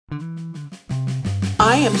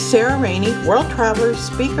I am Sarah Rainey, world traveler,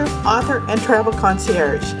 speaker, author, and travel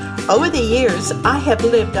concierge. Over the years, I have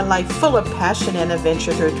lived a life full of passion and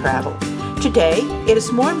adventure through travel. Today, it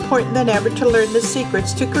is more important than ever to learn the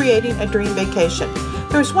secrets to creating a dream vacation.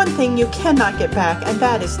 There's one thing you cannot get back, and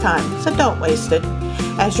that is time, so don't waste it.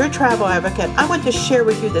 As your travel advocate, I want to share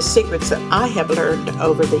with you the secrets that I have learned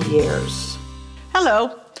over the years.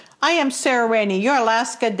 Hello, I am Sarah Rainey, your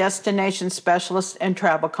Alaska destination specialist and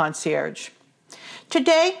travel concierge.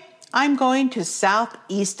 Today, I'm going to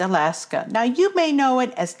Southeast Alaska. Now, you may know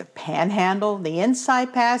it as the Panhandle, the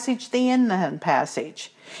Inside Passage, the Inland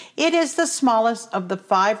Passage. It is the smallest of the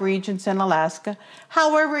 5 regions in Alaska.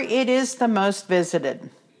 However, it is the most visited.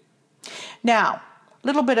 Now, a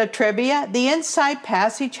little bit of trivia. The Inside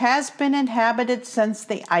Passage has been inhabited since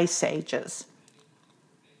the Ice Ages.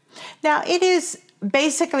 Now, it is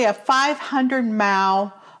basically a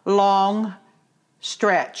 500-mile long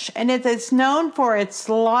stretch, and it is known for its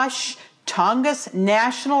lush Tongass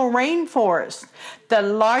National Rainforest, the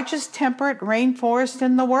largest temperate rainforest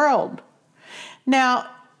in the world. Now,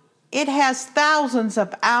 it has thousands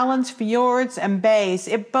of islands, fjords, and bays.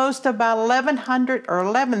 It boasts about 1,100 or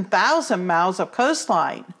 11,000 miles of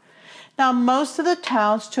coastline. Now, most of the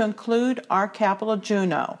towns, to include our capital,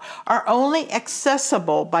 Juneau, are only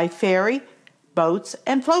accessible by ferry, boats,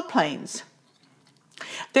 and floatplanes.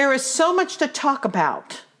 There is so much to talk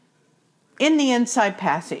about in the Inside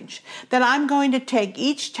Passage that I'm going to take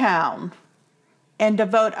each town and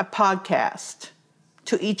devote a podcast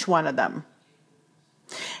to each one of them.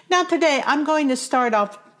 Now today I'm going to start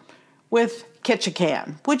off with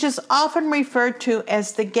Ketchikan, which is often referred to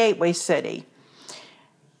as the Gateway City.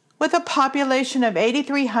 With a population of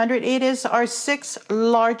 8,300, it is our 6th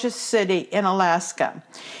largest city in Alaska.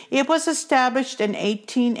 It was established in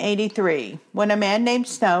 1883 when a man named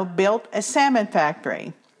Snow built a salmon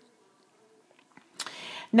factory.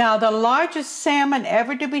 Now, the largest salmon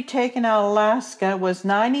ever to be taken out of Alaska was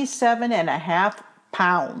 97.5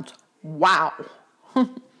 pounds. Wow.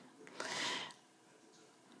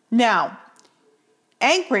 Now,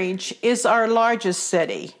 Anchorage is our largest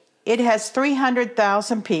city. It has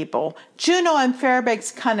 300,000 people. Juneau and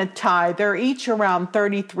Fairbanks kind of tie. They're each around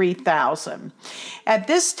 33,000. At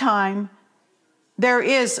this time, there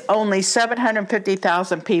is only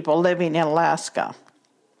 750,000 people living in Alaska.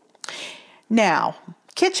 Now,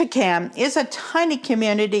 Ketchikan is a tiny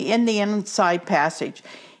community in the Inside Passage,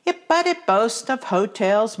 but it boasts of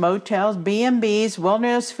hotels, motels, B&Bs,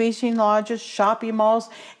 wilderness fishing lodges, shopping malls,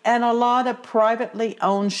 and a lot of privately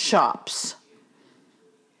owned shops.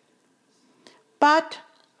 But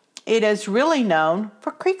it is really known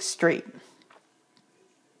for Creek Street.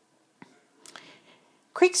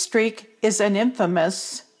 Creek Street is an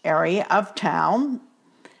infamous area of town.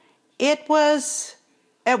 It was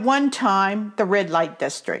at one time the red light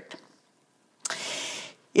district.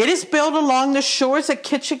 It is built along the shores of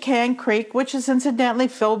Ketchikan Creek, which is incidentally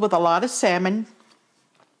filled with a lot of salmon.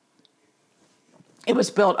 It was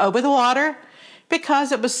built over the water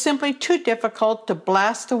because it was simply too difficult to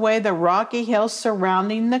blast away the rocky hills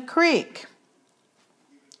surrounding the creek.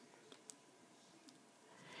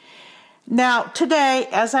 Now, today,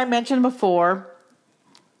 as I mentioned before,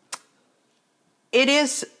 it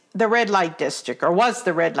is the red light district, or was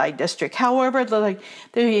the red light district. However,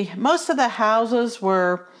 most of the houses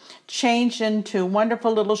were changed into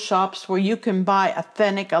wonderful little shops where you can buy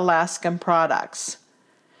authentic Alaskan products.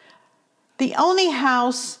 The only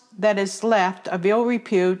house that is left of ill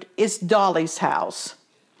repute is Dolly's house,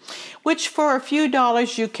 which for a few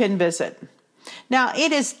dollars you can visit. Now,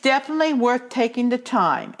 it is definitely worth taking the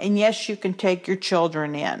time, and yes, you can take your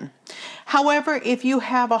children in. However, if you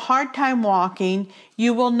have a hard time walking,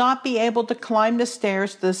 you will not be able to climb the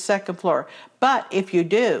stairs to the 2nd floor. But if you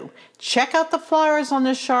do, check out the flyers on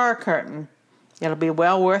the shower curtain. It'll be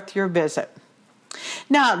well worth your visit.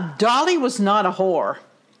 Now, Dolly was not a whore,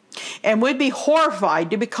 and would be horrified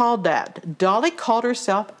to be called that. Dolly called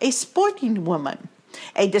herself a sporting woman,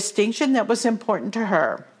 a distinction that was important to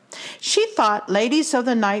her. She thought ladies of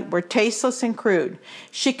the night were tasteless and crude.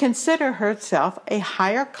 She considered herself a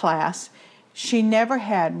higher class. She never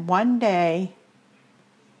had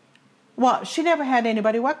she never had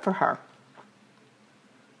anybody work for her.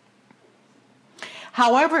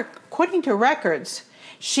 However, according to records,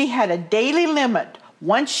 she had a daily limit.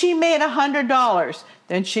 Once she made $100,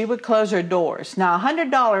 then she would close her doors. Now,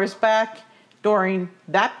 $100 back during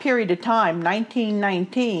that period of time,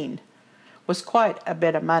 1919, was quite a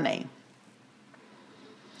bit of money.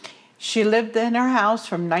 She lived in her house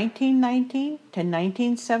from 1919 to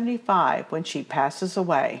 1975 when she passes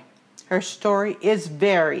away. Her story is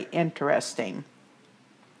very interesting.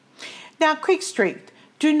 Now, Creek Street.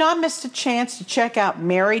 Do not miss the chance to check out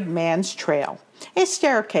Married Man's Trail, a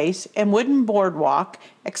staircase and wooden boardwalk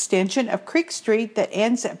extension of Creek Street that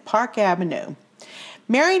ends at Park Avenue.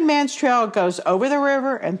 Married Man's Trail goes over the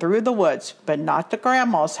river and through the woods, but not to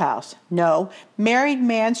Grandma's house. No, Married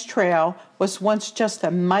Man's Trail was once just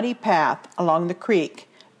a muddy path along the creek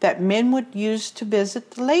that men would use to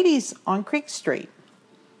visit the ladies on Creek Street.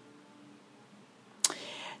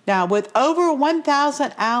 Now, with over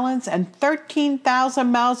 1,000 islands and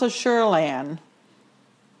 13,000 miles of shoreline,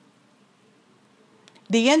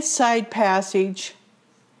 the Inside Passage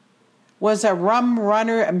was a rum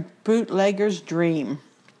runner and bootlegger's dream.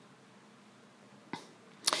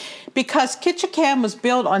 Because Ketchikan was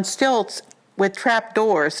built on stilts with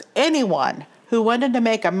trapdoors, anyone who wanted to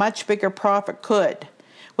make a much bigger profit could,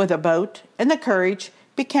 with a boat and the courage,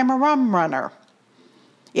 become a rum runner.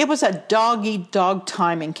 It was a dog-eat-dog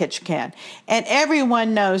time in Ketchikan, and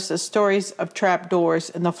everyone knows the stories of trapdoors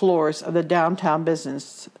in the floors of the downtown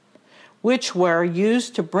business, which were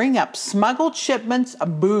used to bring up smuggled shipments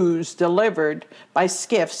of booze delivered by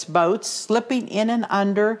skiffs, boats slipping in and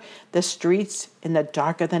under the streets in the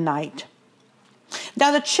dark of the night.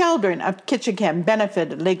 Now, the children of Ketchikan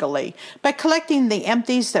benefited legally by collecting the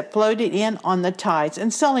empties that floated in on the tides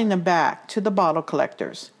and selling them back to the bottle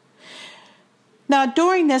collectors. Now,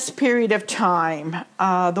 during this period of time,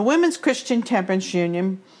 the Women's Christian Temperance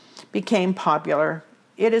Union became popular.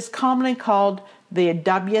 It is commonly called the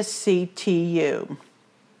WCTU.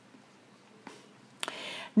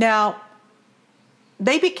 Now,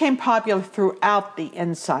 they became popular throughout the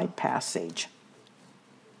Inside Passage.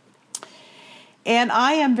 And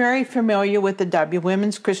I am very familiar with the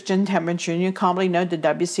Women's Christian Temperance Union, commonly known as the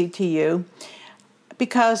WCTU,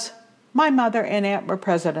 because my mother and aunt were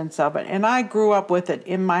presidents of it, and I grew up with it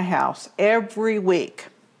in my house every week.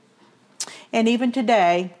 And even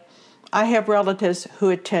today, I have relatives who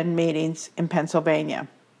attend meetings in Pennsylvania.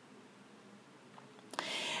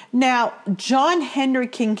 Now, John Henry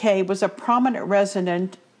Kincaid was a prominent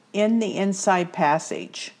resident in the Inside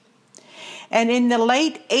Passage. And in the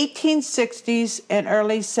late 1860s and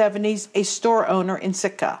early 70s, a store owner in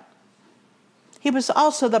Sitka. He was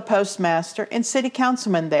also the postmaster and city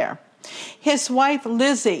councilman there. His wife,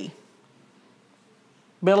 Lizzie,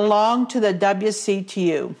 belonged to the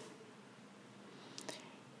WCTU.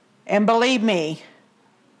 And believe me,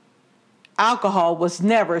 alcohol was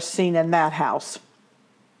never seen in that house,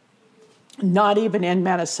 not even in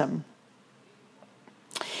medicine.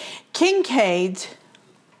 Kincaid's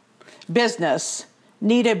business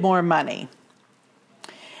needed more money,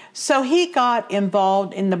 so he got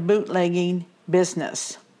involved in the bootlegging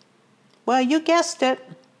business. Well, you guessed it.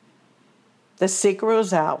 The secret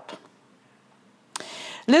was out.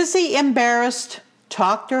 Lizzie, embarrassed,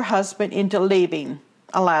 talked her husband into leaving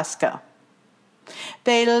Alaska.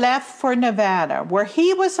 They left for Nevada, where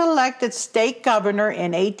he was elected state governor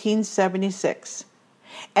in 1876.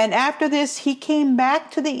 And after this, he came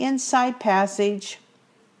back to the Inside Passage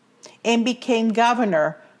and became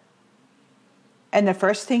governor. And the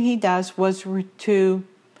first thing he does was to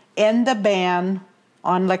end the ban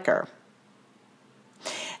on liquor.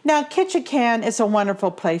 Now, Ketchikan is a wonderful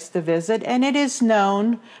place to visit, and it is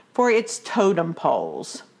known for its totem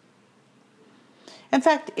poles. In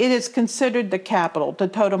fact, it is considered the capital, the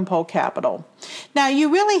totem pole capital. Now,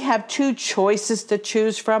 you really have two choices to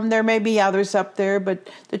choose from. There may be others up there, but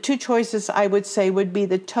the two choices I would say would be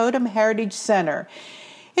the Totem Heritage Center.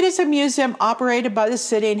 It is a museum operated by the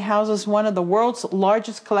city and houses one of the world's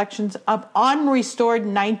largest collections of unrestored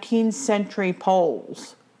 19th century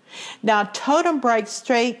poles. Now, Totem Bright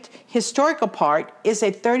State Historical Park is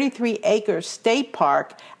a 33-acre state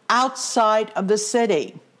park outside of the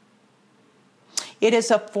city. It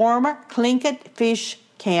is a former Tlingit fish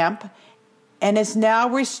camp and is now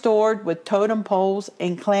restored with totem poles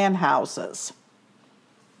and clan houses.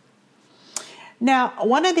 Now,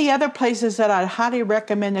 one of the other places that I highly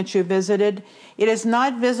recommend that you visited, it is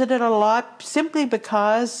not visited a lot simply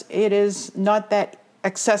because it is not that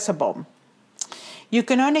accessible. You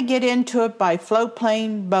can only get into it by float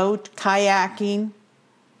plane, boat, kayaking.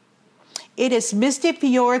 It is Misty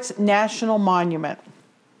Fjords National Monument.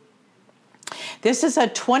 This is a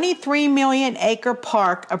 23 million acre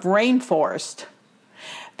park of rainforest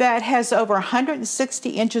that has over 160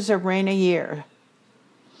 inches of rain a year.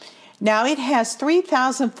 Now, it has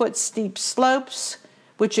 3,000 foot steep slopes,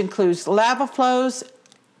 which includes lava flows,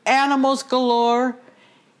 animals galore,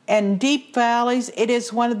 and deep valleys. It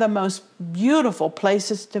is one of the most beautiful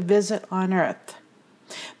places to visit on earth.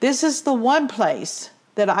 This is the one place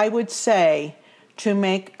that I would say to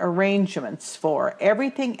make arrangements for.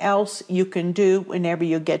 Everything else you can do whenever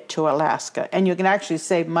you get to Alaska, and you can actually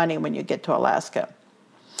save money when you get to Alaska.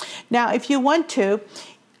 Now, if you want to,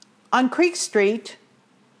 on Creek Street,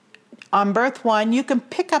 on Berth 1, you can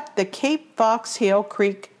pick up the Cape Fox Hill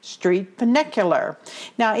Creek Street Funicular.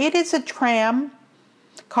 Now, it is a tram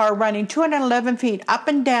car running 211 feet up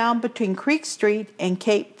and down between Creek Street and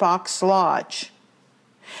Cape Fox Lodge.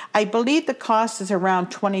 I believe the cost is around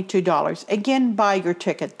 $22. Again, buy your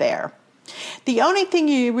ticket there. The only thing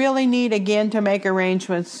you really need, again, to make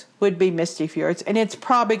arrangements would be Misty Fjords, and it's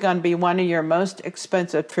probably going to be one of your most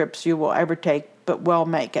expensive trips you will ever take, but we'll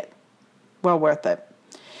make it. Well worth it.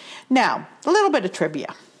 Now, a little bit of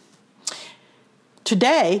trivia.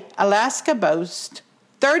 Today, Alaska boasts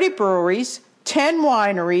 30 breweries, 10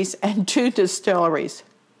 wineries, and 2 distilleries.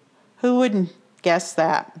 Who wouldn't guess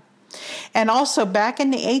that? And also, back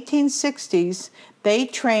in the 1860s, they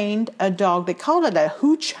trained a dog. They called it a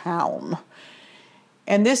hooch hound.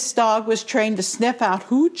 And this dog was trained to sniff out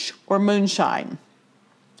hooch or moonshine.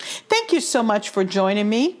 Thank you so much for joining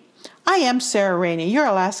me. I am Sarah Rainey, your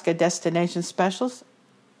Alaska Destination Specialist.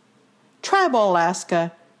 Travel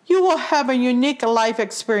Alaska. You will have a unique life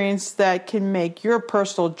experience that can make your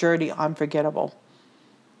personal journey unforgettable.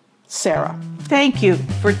 Sarah. Thank you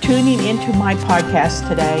for tuning into my podcast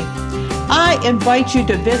today. I invite you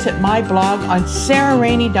to visit my blog on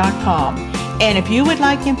sarahrainey.com. And if you would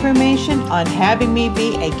like information on having me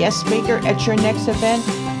be a guest speaker at your next event,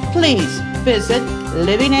 please visit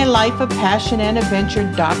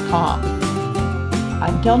livingalifeofpassionandadventure.com.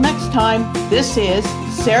 Until next time, this is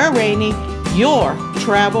Sarah Rainey, your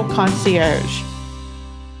travel concierge.